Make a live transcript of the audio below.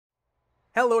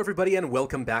Hello everybody and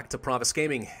welcome back to Pravus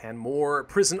Gaming and more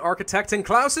prison architect in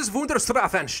Klaus Wunder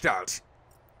Strafanstalt.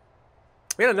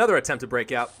 We had another attempt to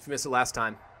break out, if you missed it last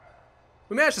time.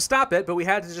 We managed to stop it, but we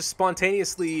had to just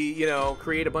spontaneously,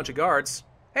 create a bunch of guards.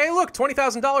 Hey look,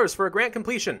 $20,000 for a grant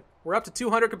completion. We're up to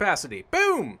 200 capacity.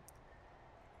 Boom!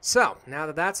 So, now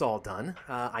that that's all done,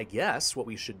 I guess what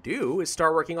we should do is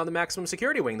start working on the maximum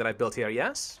security wing that I've built here,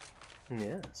 yes?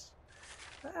 Yes.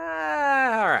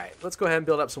 Alright, let's go ahead and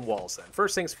build up some walls then.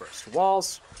 First things first,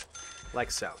 walls, like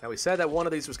so. Now we said that one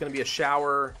of these was going to be a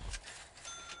shower.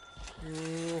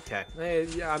 Okay,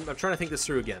 I'm trying to think this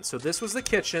through again. So this was the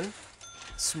kitchen,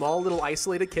 small little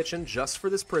isolated kitchen just for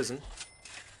this prison.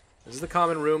 This is the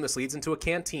common room, this leads into a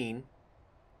canteen.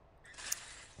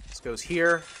 This goes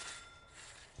here.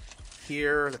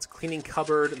 Here, that's a cleaning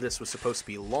cupboard. This was supposed to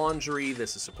be laundry.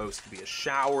 This is supposed to be a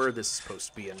shower. This is supposed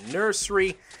to be a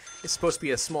nursery. It's supposed to be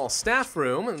a small staff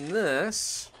room, and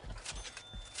this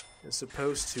is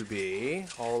supposed to be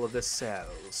all of the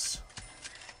cells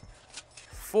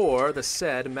for the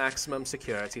said maximum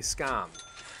security scam.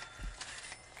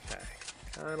 Okay,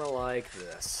 kind of like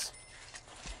this.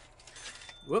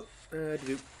 Whoop,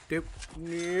 doop, doop, doop,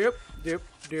 doop, doop,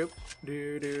 doop, doop,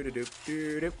 doop, doop,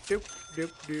 doop,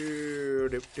 doop, doop,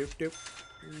 doop, doop,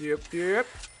 doop, doop.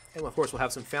 And of course, we'll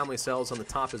have some family cells on the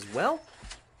top as well.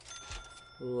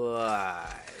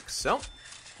 Like so.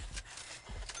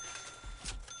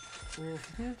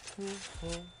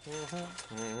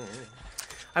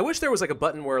 I wish there was like a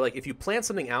button where like if you plan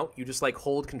something out, you just like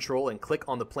hold control and click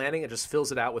on the planning. It just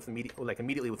fills it out with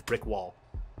immediately with brick wall.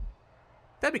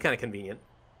 That'd be kind of convenient.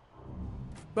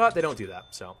 But they don't do that.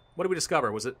 So what did we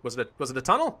discover? Was it a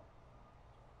tunnel?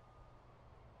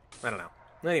 I don't know.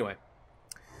 Anyway.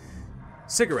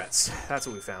 Cigarettes. That's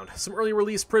what we found. Some early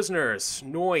release prisoners.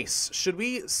 Nice. Should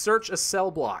we search a cell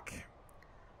block?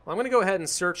 Well, I'm going to go ahead and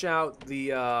search out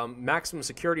the maximum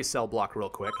security cell block real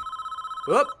quick.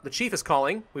 Oop, the chief is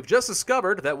calling. We've just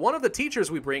discovered that one of the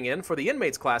teachers we bring in for the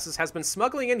inmates classes has been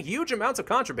smuggling in huge amounts of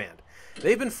contraband.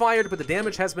 They've been fired, but the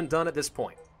damage has been done at this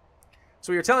point.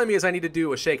 So what you're telling me is I need to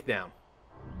do a shakedown.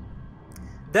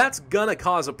 That's gonna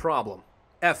cause a problem.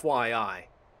 FYI.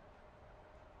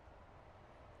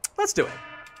 Let's do it.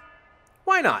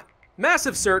 Why not?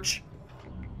 Massive search.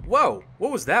 Whoa,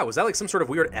 what was that? Was that like some sort of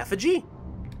weird effigy?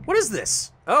 What is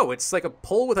this? Oh, it's like a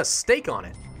pole with a stake on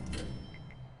it.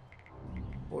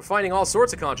 We're finding all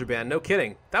sorts of contraband, no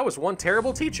kidding. That was one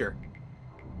terrible teacher.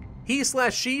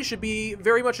 He/she should be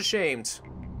very much ashamed.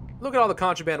 Look at all the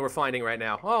contraband we're finding right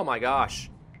now. Oh my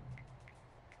gosh.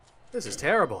 This is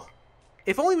terrible.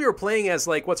 If only we were playing as,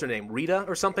 like, what's her name? Rita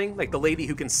or something? Like the lady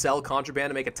who can sell contraband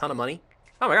to make a ton of money?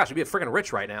 Oh my gosh, we'd be freaking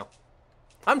rich right now.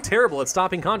 I'm terrible at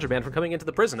stopping contraband from coming into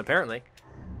the prison, apparently.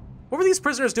 What were these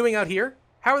prisoners doing out here?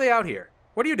 How are they out here?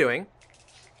 What are you doing?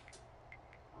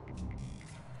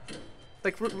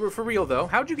 Like, for real, though.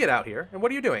 How'd you get out here? And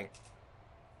what are you doing?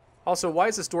 Also, why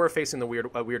is this door facing the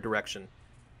weird direction?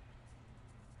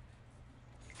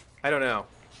 I don't know.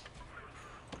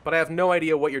 But I have no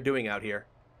idea what you're doing out here.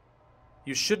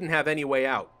 You shouldn't have any way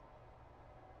out.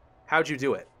 How'd you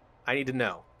do it? I need to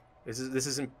know. This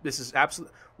is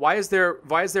absolute. Why is there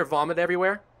vomit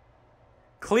everywhere?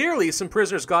 Clearly, some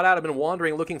prisoners got out and been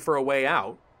wandering looking for a way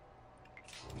out.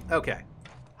 Okay.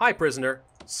 Hi, prisoner.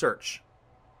 Search.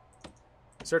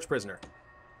 Search prisoner.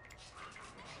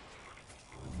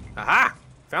 Aha!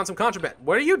 Found some contraband.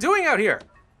 What are you doing out here?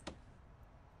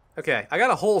 Okay, I got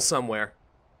a hole somewhere.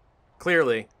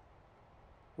 Clearly.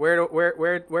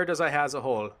 Where does I has a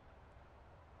hole?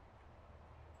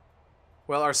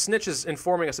 Well, our snitch is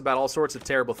informing us about all sorts of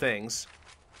terrible things.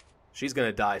 She's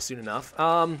gonna die soon enough.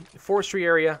 Forestry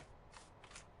area.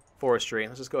 Forestry.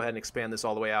 Let's just go ahead and expand this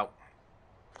all the way out.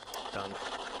 Done.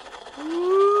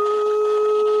 Woo!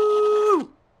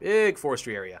 Big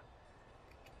forestry area.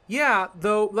 Yeah,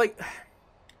 though, like...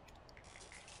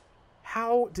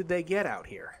 How did they get out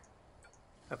here?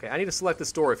 Okay, I need to select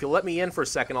this door. If you'll let me in for a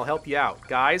second, I'll help you out.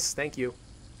 Guys, thank you.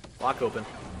 Lock open.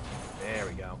 There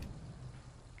we go.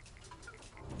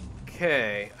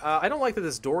 Okay, I don't like that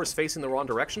this door is facing the wrong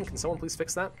direction. Can someone please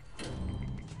fix that?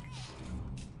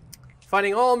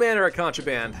 Finding all manner of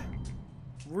contraband.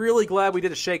 Really glad we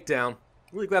did a shakedown.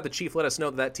 Really glad the chief let us know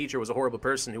that that teacher was a horrible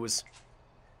person who was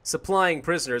supplying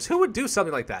prisoners. Who would do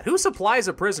something like that? Who supplies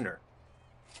a prisoner?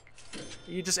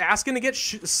 Are you just asking to get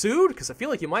sued? Because I feel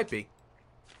like you might be.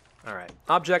 Alright,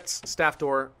 objects, staff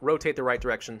door, rotate the right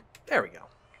direction. There we go.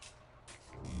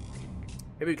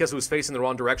 Maybe because it was facing the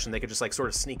wrong direction, they could just like sort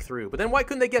of sneak through. But then why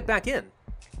couldn't they get back in?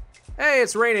 Hey,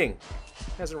 it's raining.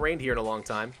 It hasn't rained here in a long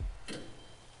time.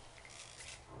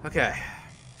 Okay.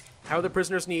 How are the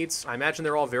prisoners' needs? I imagine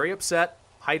they're all very upset.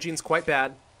 Hygiene's quite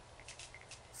bad.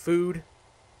 Food,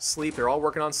 sleep. They're all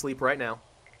working on sleep right now.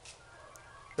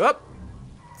 Oh,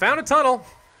 found a tunnel.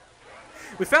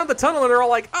 We found the tunnel and they're all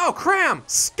like, oh, cram,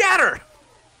 scatter,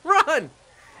 run.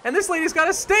 And this lady's got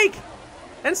a stake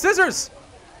and scissors.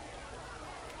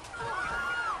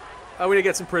 Oh, we need to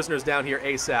get some prisoners down here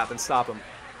ASAP and stop them.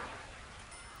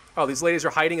 Oh, these ladies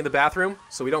are hiding in the bathroom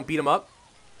so we don't beat them up.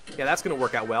 Yeah, that's going to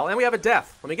work out well. And we have a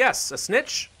death. Let me guess. A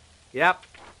snitch? Yep.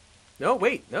 No,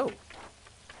 wait, no.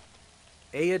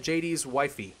 Aya, JD's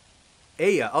wifey.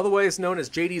 Aya, otherwise known as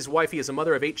JD's wifey, is a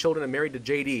mother of 8 children and married to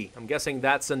JD. I'm guessing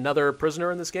that's another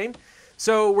prisoner in this game.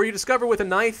 So, were you discovered with a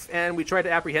knife and we tried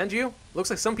to apprehend you? Looks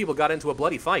like some people got into a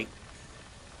bloody fight.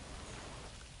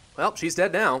 Well, she's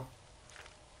dead now.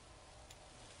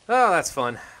 Oh, that's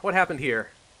fun. What happened here?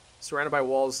 Surrounded by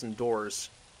walls and doors.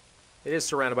 It is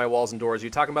surrounded by walls and doors. Are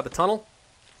you talking about the tunnel?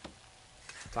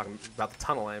 Talking about the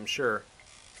tunnel, I am sure.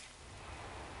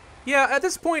 Yeah, at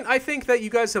this point, I think that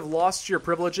you guys have lost your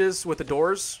privileges with the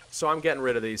doors, so I'm getting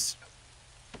rid of these.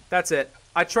 That's it.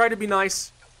 I tried to be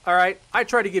nice, alright? I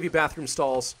tried to give you bathroom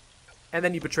stalls, and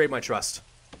then you betrayed my trust.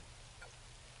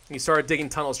 And you started digging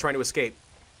tunnels trying to escape.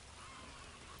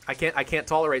 I can't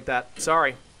tolerate that.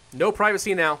 Sorry. No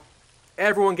privacy now.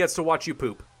 Everyone gets to watch you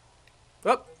poop.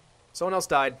 Oh, someone else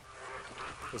died.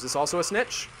 Was this also a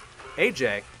snitch?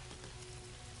 AJ.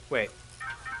 Wait.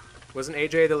 Wasn't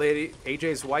AJ the lady,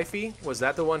 AJ's wifey? Was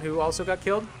that the one who also got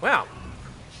killed? Wow.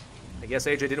 I guess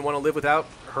AJ didn't want to live without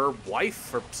her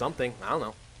wife or something. I don't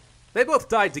know. They both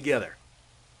died together.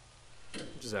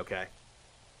 Which is okay.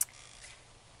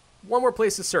 One more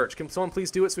place to search. Can someone please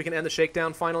do it so we can end the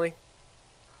shakedown finally?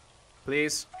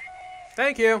 Please.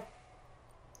 Thank you.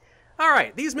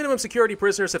 Alright, these minimum security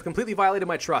prisoners have completely violated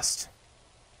my trust.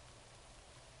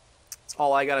 That's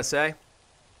all I gotta say.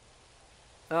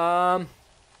 Kind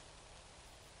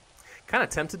of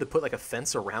tempted to put like a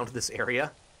fence around this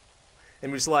area.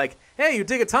 And we're just like, hey, you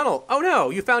dig a tunnel. Oh no,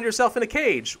 you found yourself in a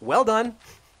cage. Well done.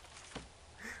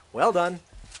 Well done.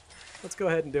 Let's go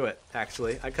ahead and do it,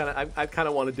 actually. I kind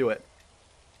of want to do it.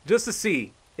 Just to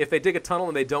see if they dig a tunnel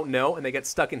and they don't know and they get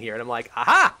stuck in here. And I'm like,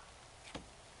 aha!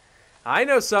 I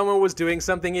know someone was doing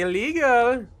something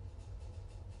illegal.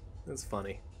 That's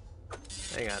funny.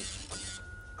 Hang on.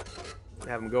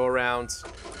 Have them go around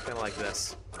kind of like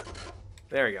this.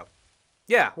 There we go.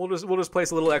 Yeah, we'll just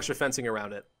place a little extra fencing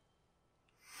around it.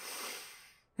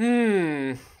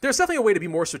 There's definitely a way to be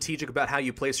more strategic about how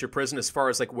you place your prison as far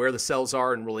as like where the cells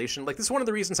are in relation. Like this is one of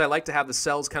the reasons I like to have the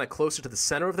cells kind of closer to the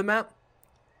center of the map,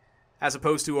 as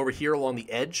opposed to over here along the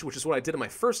edge, which is what I did in my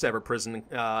first ever prison,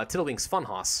 Tiddlewinks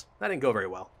Funhaus. That didn't go very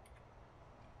well.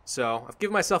 So I've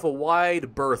given myself a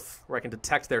wide berth where I can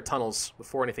detect their tunnels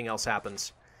before anything else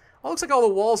happens. Oh, looks like all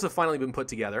the walls have finally been put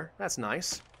together. That's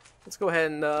nice. Let's go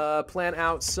ahead and plan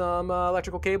out some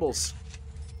electrical cables.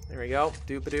 There we go.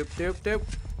 Doop-a-doop-doop-doop.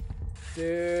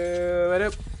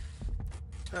 Do-a-doop.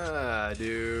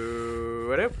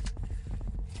 Do-a-doop.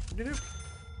 Do-doop.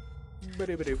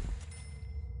 Ba-doop-a-doop.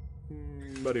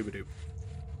 Ba-doop-a-doop.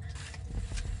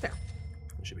 There.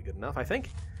 That should be good enough, I think.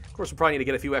 Of course, we'll probably need to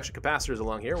get a few extra capacitors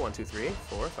along here. 1, 2, 3,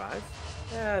 4,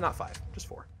 5. Not 5. Just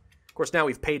 4. Of course, now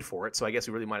we've paid for it, so I guess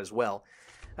we really might as well.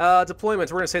 Deployment.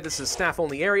 We're going to say this is a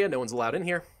staff-only area. No one's allowed in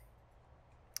here.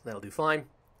 That'll do fine.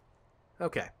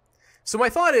 Okay. So my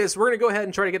thought is we're going to go ahead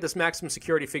and try to get this maximum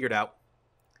security figured out.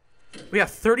 We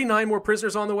have 39 more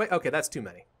prisoners on the way. Okay, that's too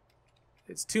many.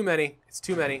 It's too many. It's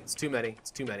too many. It's too many. It's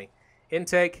too many.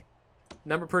 Intake.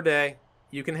 Number per day.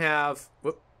 You can have...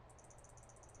 Whoop.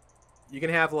 You can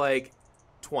have, like,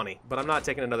 20. But I'm not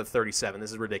taking another 37.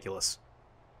 This is ridiculous.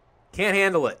 Can't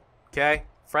handle it. Okay?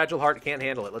 Fragile heart can't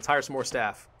handle it. Let's hire some more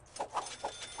staff.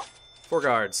 4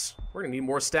 guards. We're going to need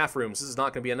more staff rooms. This is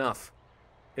not going to be enough.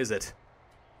 Is it?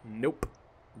 Nope.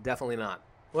 Definitely not.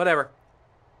 Whatever.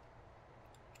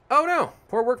 Oh no!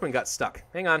 Poor workman got stuck.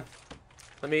 Hang on.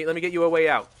 Let me get you a way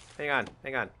out. Hang on.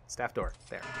 Hang on. Staff door.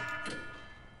 There.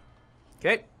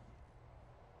 Okay.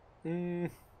 Yeah,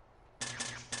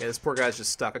 this poor guy's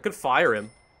just stuck. I could fire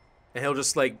him, and he'll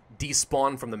just, like,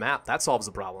 despawn from the map. That solves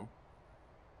the problem.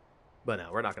 But no,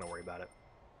 we're not going to worry about it.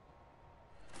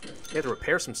 You have to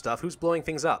repair some stuff. Who's blowing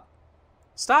things up?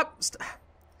 Stop!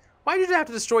 Why did you have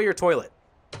to destroy your toilet?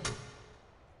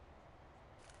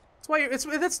 That's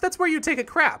why that's where you take a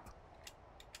crap.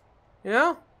 You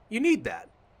know? You need that.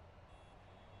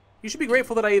 You should be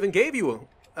grateful that I even gave you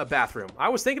a bathroom. I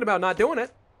was thinking about not doing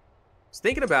it. I was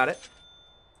thinking about it.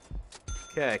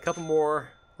 Okay, a couple more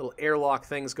little airlock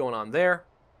things going on there.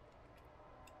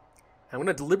 I'm going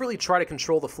to deliberately try to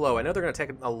control the flow. I know they're going to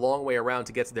take a long way around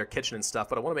to get to their kitchen and stuff,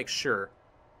 but I want to make sure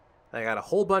I got a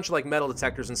whole bunch of like metal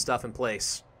detectors and stuff in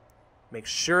place. Make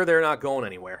sure they're not going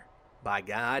anywhere. By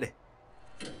God.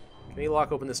 Can you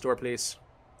lock open this door, please?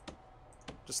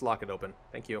 Just lock it open.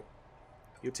 Thank you.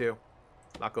 You too.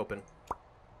 Lock open.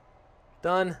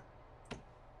 Done.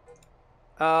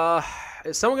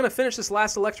 Is someone going to finish this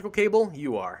last electrical cable?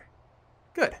 You are.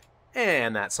 Good.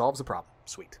 And that solves the problem.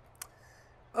 Sweet.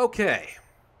 Okay.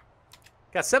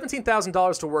 Got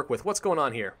 $17,000 to work with. What's going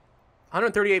on here?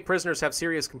 138 prisoners have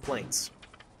serious complaints.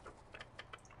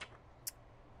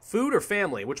 Food or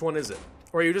family? Which one is it?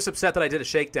 Or are you just upset that I did a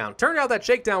shakedown? Turned out that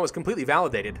shakedown was completely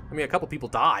validated. I mean, a couple people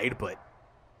died, but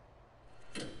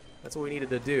that's what we needed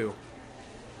to do.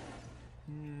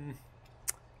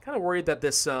 Kind of worried that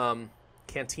this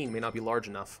canteen may not be large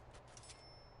enough.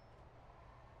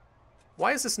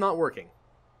 Why is this not working?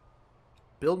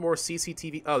 Build more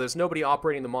CCTV. Oh, there's nobody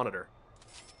operating the monitor.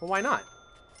 Well, why not?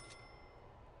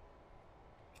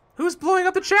 Who's blowing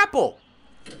up the chapel?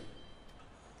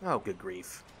 Oh, good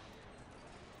grief.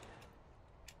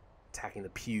 Attacking the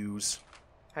pews.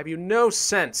 Have you no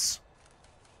sense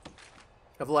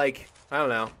of, like, I don't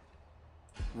know,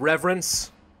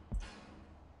 reverence?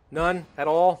 None at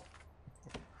all?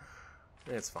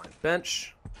 It's fine.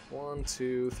 Bench. 1,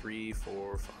 2, 3,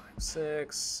 4, 5,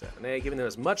 6, 7, 8. Giving them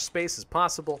as much space as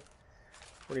possible.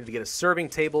 We need to get a serving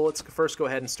table. Let's first go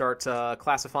ahead and start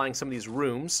classifying some of these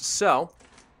rooms. So,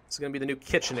 this is going to be the new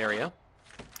kitchen area.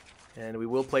 And we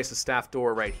will place a staff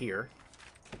door right here.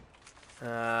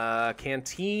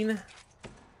 Canteen.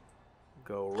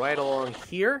 Go right along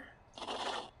here.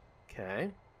 Okay.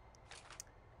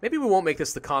 Maybe we won't make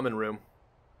this the common room.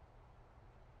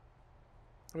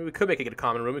 I mean, we could make it a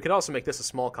common room. We could also make this a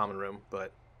small common room,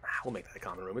 but we'll make that a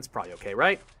common room. It's probably okay,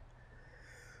 right?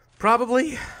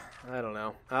 Probably. I don't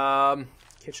know.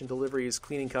 Kitchen deliveries,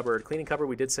 cleaning cupboard. Cleaning cupboard,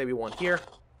 we did say we want here.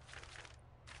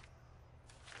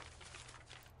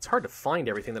 It's hard to find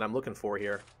everything that I'm looking for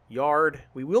here. Yard.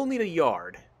 We will need a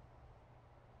yard.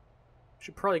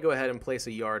 Should probably go ahead and place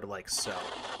a yard like so.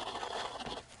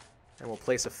 And we'll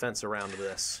place a fence around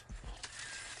this.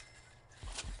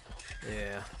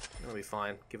 Yeah, that'll be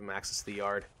fine. Give them access to the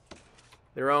yard.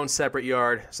 Their own separate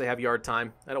yard, so they have yard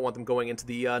time. I don't want them going into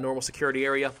the normal security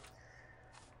area.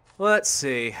 Let's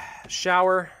see.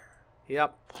 Shower.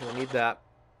 Yep, we'll need that.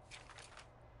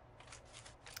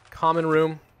 Common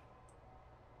room.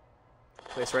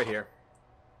 Place right here.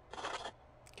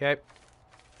 Okay.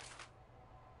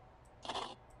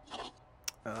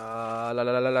 La la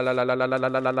la la la la la la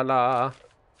la la la la.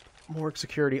 Morgue,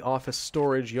 security, office,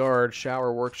 storage, yard,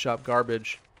 shower, workshop,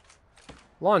 garbage,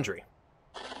 laundry.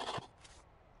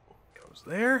 Goes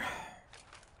there.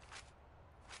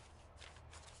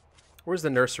 Where's the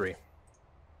nursery?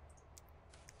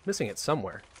 Missing it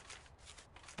somewhere.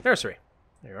 Nursery.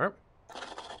 There you are.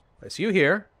 Place you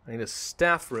here. I need a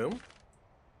staff room.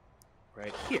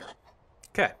 Right here.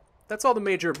 Okay. That's all the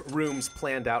major rooms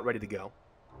planned out, ready to go.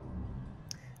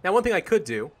 Now, one thing I could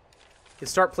do is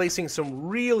start placing some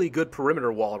really good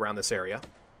perimeter wall around this area.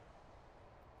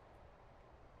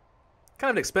 Kind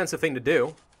of an expensive thing to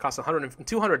do. Costs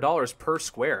 $200 per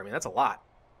square. I mean, that's a lot.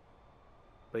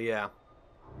 But yeah.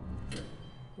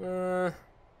 Apparently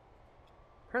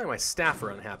my staff are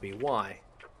unhappy. Why?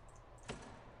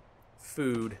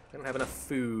 Food. I don't have enough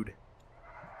food.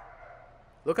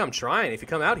 Look, I'm trying. If you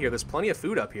come out here, there's plenty of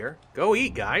food up here. Go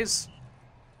eat, guys.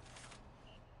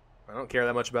 I don't care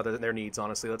that much about their needs,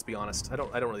 honestly. Let's be honest. I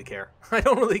don't really care. I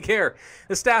don't really care.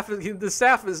 The staff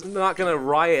is not going to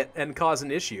riot and cause an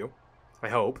issue. I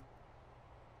hope.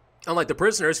 Unlike the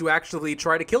prisoners who actually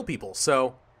try to kill people.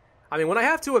 So, I mean, when I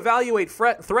have to evaluate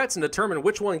threats and determine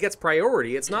which one gets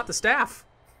priority, it's not the staff.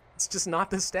 It's just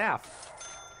not the staff.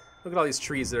 Look at all these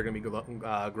trees that are going to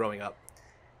be growing up.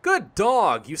 Good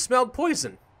dog. You smelled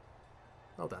poison.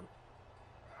 Well done.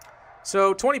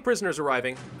 So, 20 prisoners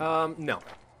arriving. No.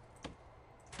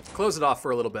 Close it off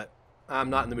for a little bit. I'm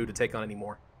not in the mood to take on any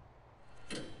more.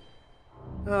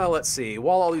 Let's see.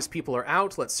 While all these people are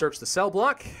out, let's search the cell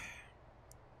block.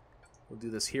 We'll do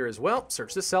this here as well.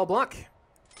 Search this cell block.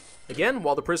 Again,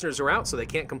 while the prisoners are out, so they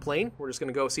can't complain, we're just going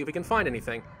to go see if we can find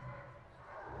anything.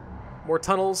 More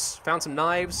tunnels. Found some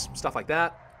knives. Stuff like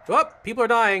that. Oh, people are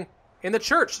dying. In the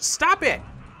church. Stop it!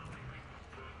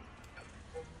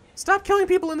 Stop killing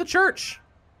people in the church!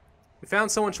 We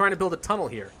found someone trying to build a tunnel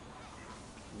here.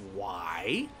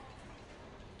 Why?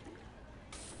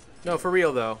 No, for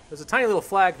real though. There's a tiny little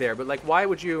flag there, but like, why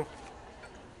would you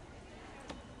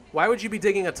be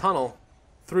digging a tunnel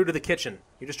through to the kitchen?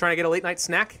 You're just trying to get a late night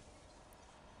snack?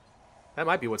 That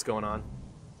might be what's going on.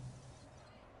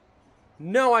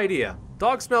 No idea.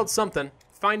 Dog smelled something.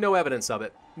 Find no evidence of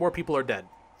it. More people are dead.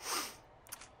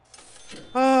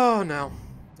 Oh, no.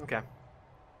 Okay.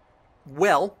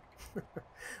 Well,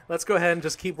 let's go ahead and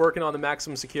just keep working on the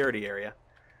maximum security area.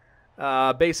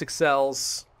 Basic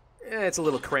cells, it's a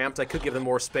little cramped. I could give them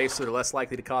more space so they're less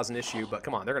likely to cause an issue, but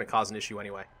come on, they're going to cause an issue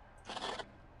anyway.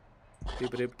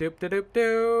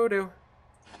 Doop-a-doop-doop-a-doop-doo-doo.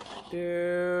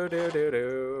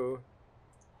 Do-do-do-do.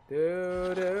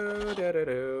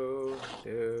 Do-do-do-do-do.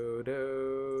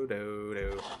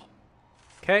 Do-do-do-do.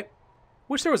 Okay.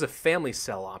 Wish there was a family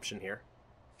cell option here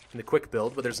in the quick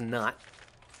build, but there's not.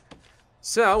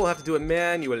 So we'll have to do it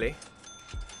manually.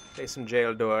 Okay, some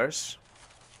jail doors.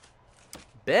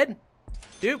 Bed.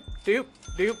 Doop, doop,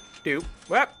 doop, doop.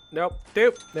 Well, nope,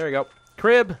 doop. There we go.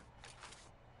 Crib.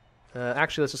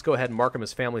 Actually, let's just go ahead and mark them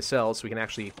as family cells so we can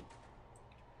actually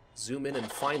zoom in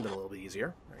and find them a little bit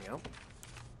easier. There you go.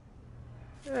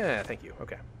 Yeah, thank you.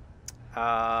 Okay.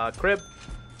 Crib.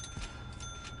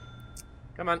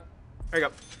 Come on. There you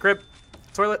go. Crib.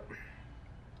 Toilet.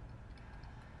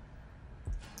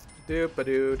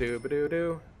 Doop-a-doo,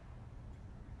 doop-a-doo-doo.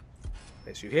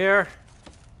 Place you here.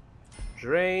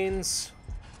 Drains.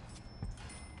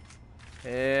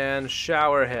 And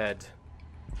shower head.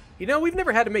 You know, we've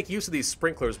never had to make use of these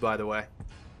sprinklers, by the way.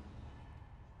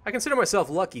 I consider myself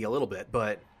lucky a little bit,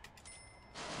 but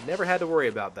never had to worry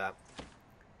about that.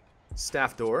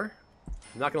 Staff door.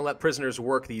 I'm not going to let prisoners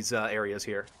work these areas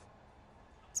here.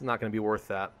 It's not going to be worth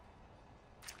that.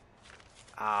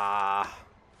 I'm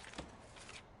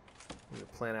going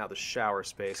to plan out the shower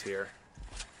space here.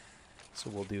 So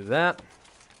we'll do that.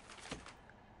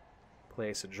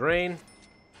 Place a drain.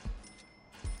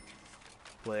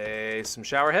 Place some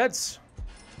shower heads.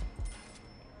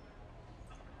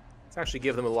 Let's actually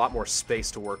give them a lot more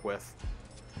space to work with.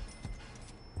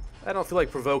 I don't feel like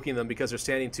provoking them because they're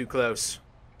standing too close.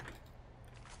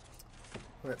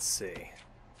 Let's see.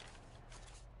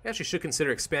 We actually should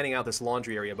consider expanding out this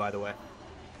laundry area, by the way.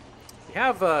 We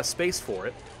have space for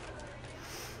it.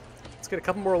 Let's get a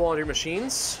couple more laundry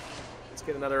machines. Let's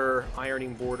get another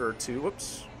ironing board or two.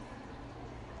 Whoops.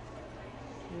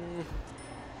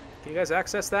 Can you guys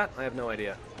access that? I have no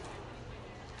idea.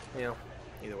 You know,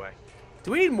 either way.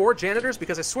 Do we need more janitors?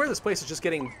 Because I swear this place is just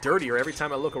getting dirtier every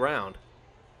time I look around.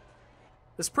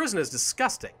 This prison is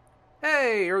disgusting.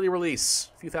 Hey, early release.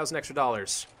 A few thousand extra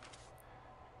dollars.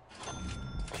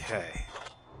 Okay.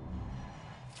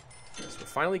 So we're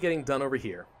finally getting done over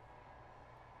here.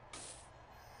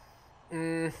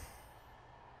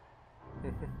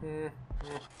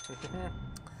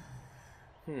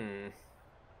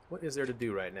 What is there to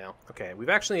do right now? Okay, we've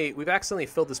accidentally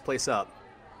filled this place up.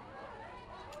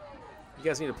 You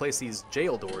guys need to place these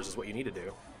jail doors is what you need to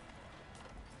do.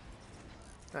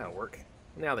 That'll work.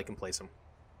 Now they can place them.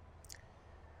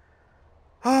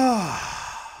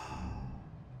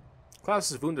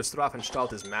 Klaus Wunder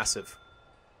Strafanstalt is massive.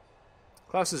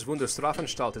 Klaus Wunder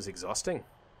Strafanstalt is exhausting.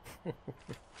 We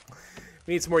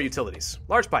need some more utilities.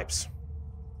 Large pipes.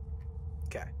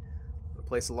 Okay. We'll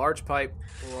place a large pipe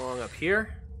along up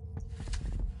here.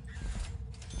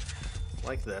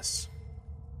 Like this.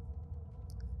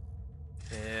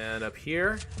 And up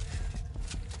here.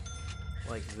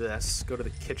 Like this. Go to the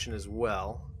kitchen as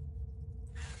well.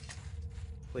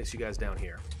 Place you guys down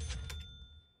here.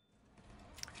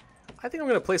 I think I'm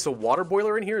going to place a water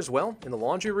boiler in here as well, in the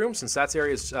laundry room, since that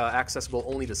area is accessible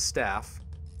only to staff.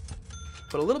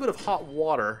 But a little bit of hot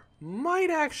water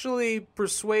might actually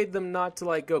persuade them not to,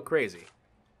 like, go crazy.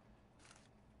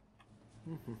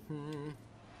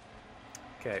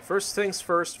 Okay, first things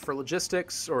first, for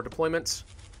logistics or deployment,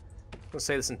 I'm going to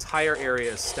say this entire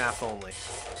area is staff only.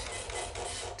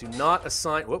 Do not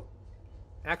assign... Whoop.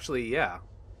 Actually, yeah.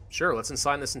 Sure, let's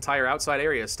assign this entire outside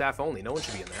area as staff only. No one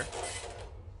should be in there.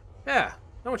 Yeah,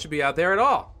 no one should be out there at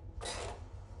all.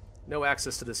 No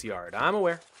access to this yard. I'm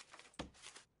aware.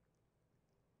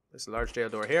 There's a large jail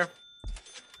door here.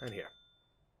 And here.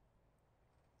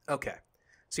 Okay.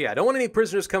 So yeah, I don't want any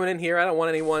prisoners coming in here. I don't want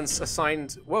anyone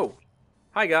assigned... Whoa.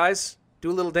 Hi, guys. Do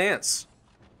a little dance.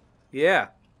 Yeah.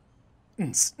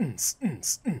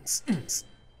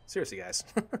 Seriously, guys.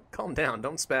 Calm down.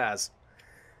 Don't spaz.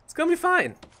 It's gonna be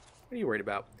fine. What are you worried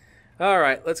about?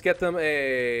 Alright, let's get them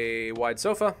a wide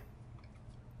sofa.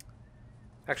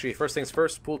 Actually, first things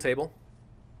first, pool table.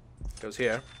 Goes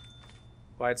here.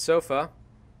 Wide sofa.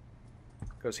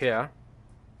 Goes here.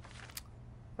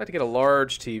 I'd like to get a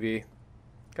large TV.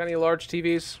 Got any large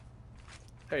TVs?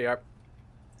 There you are.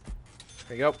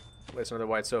 There you go. Place another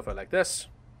wide sofa like this.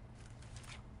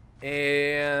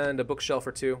 And a bookshelf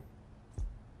or two.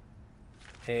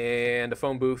 And a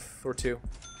phone booth or two.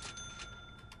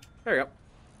 There you go.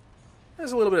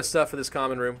 There's a little bit of stuff for this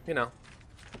common room, you know.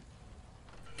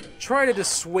 try to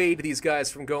dissuade these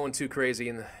guys from going too crazy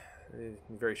in a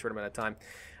very short amount of time.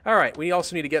 All right, we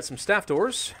also need to get some staff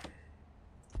doors.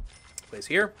 Place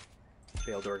here.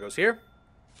 Jail door goes here.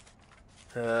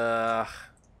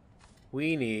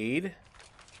 We need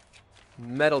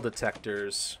metal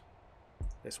detectors.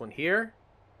 This one here,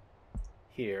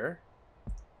 here,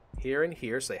 here, and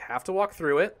here. So they have to walk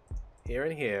through it. Here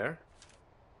and here.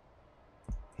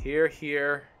 Here,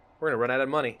 here. We're going to run out of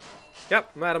money.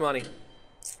 Yep, I'm out of money.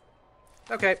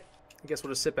 Okay. I guess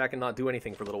we'll just sit back and not do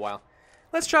anything for a little while.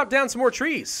 Let's chop down some more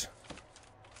trees.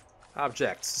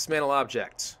 Objects. Dismantle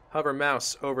objects. Hover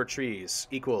mouse over trees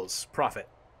equals profit.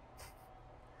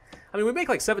 I mean, we make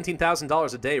like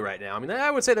 $17,000 a day right now. I mean,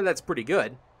 I would say that that's pretty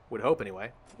good. Would hope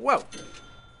anyway. Whoa.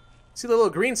 See the little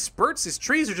green spurts? These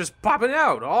trees are just popping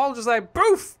out. All just like,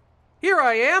 poof! Here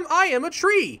I am a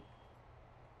tree.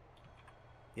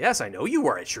 Yes, I know you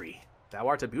are a tree. Thou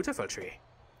art a beautiful tree.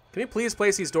 Can you please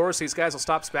place these doors so these guys will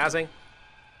stop spazzing?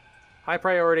 High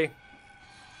priority.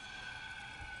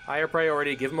 Higher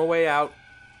priority. Give them a way out.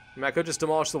 I mean, I could just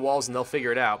demolish the walls and they'll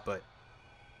figure it out, but...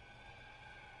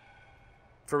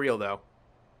 For real, though.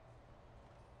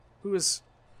 This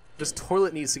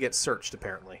toilet needs to get searched,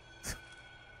 apparently.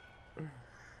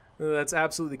 That's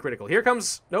absolutely critical. Here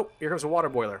comes... Nope, here comes a water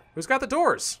boiler. Who's got the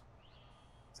doors?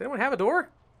 Does anyone have a door?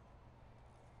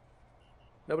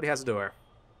 Nobody has a door.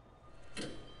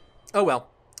 Oh, well.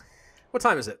 What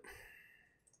time is it?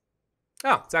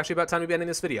 Oh, it's actually about time to be ending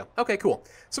this video. Okay, cool.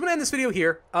 So I'm going to end this video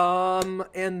here.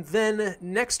 And then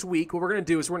next week, what we're going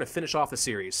to do is we're going to finish off the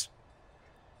series.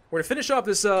 We're going to finish off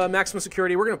this maximum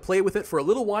security. We're going to play with it for a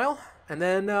little while. And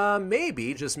then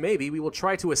maybe, just maybe, we will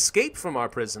try to escape from our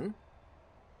prison.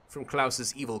 From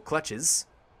Klaus's evil clutches.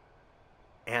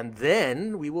 And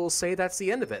then we will say that's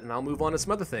the end of it. And I'll move on to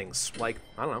some other things. Like,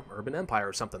 I don't know, Urban Empire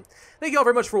or something. Thank you all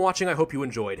very much for watching. I hope you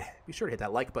enjoyed. Be sure to hit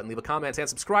that like button, leave a comment, and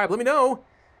subscribe. Let me know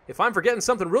if I'm forgetting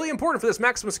something really important for this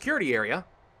maximum security area.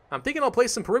 I'm thinking I'll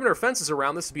place some perimeter fences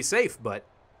around this to be safe, but...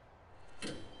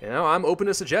 You know, I'm open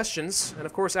to suggestions. And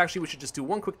of course, actually, we should just do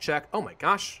one quick check. Oh my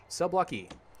gosh, cell block E.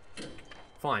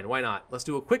 Fine, why not? Let's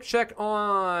do a quick check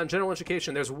on general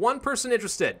education. There's one person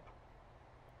interested.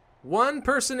 One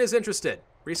person is interested.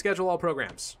 Reschedule all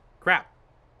programs. Crap.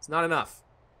 It's not enough.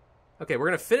 Okay, we're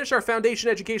going to finish our foundation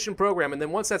education program, and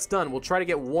then once that's done, we'll try to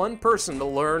get one person to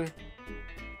learn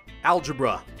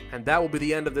algebra. And that will be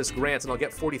the end of this grant, and I'll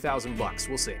get 40,000 bucks.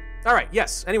 We'll see. All right,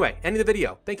 yes. Anyway, ending the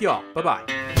video. Thank you all.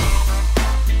 Bye-bye.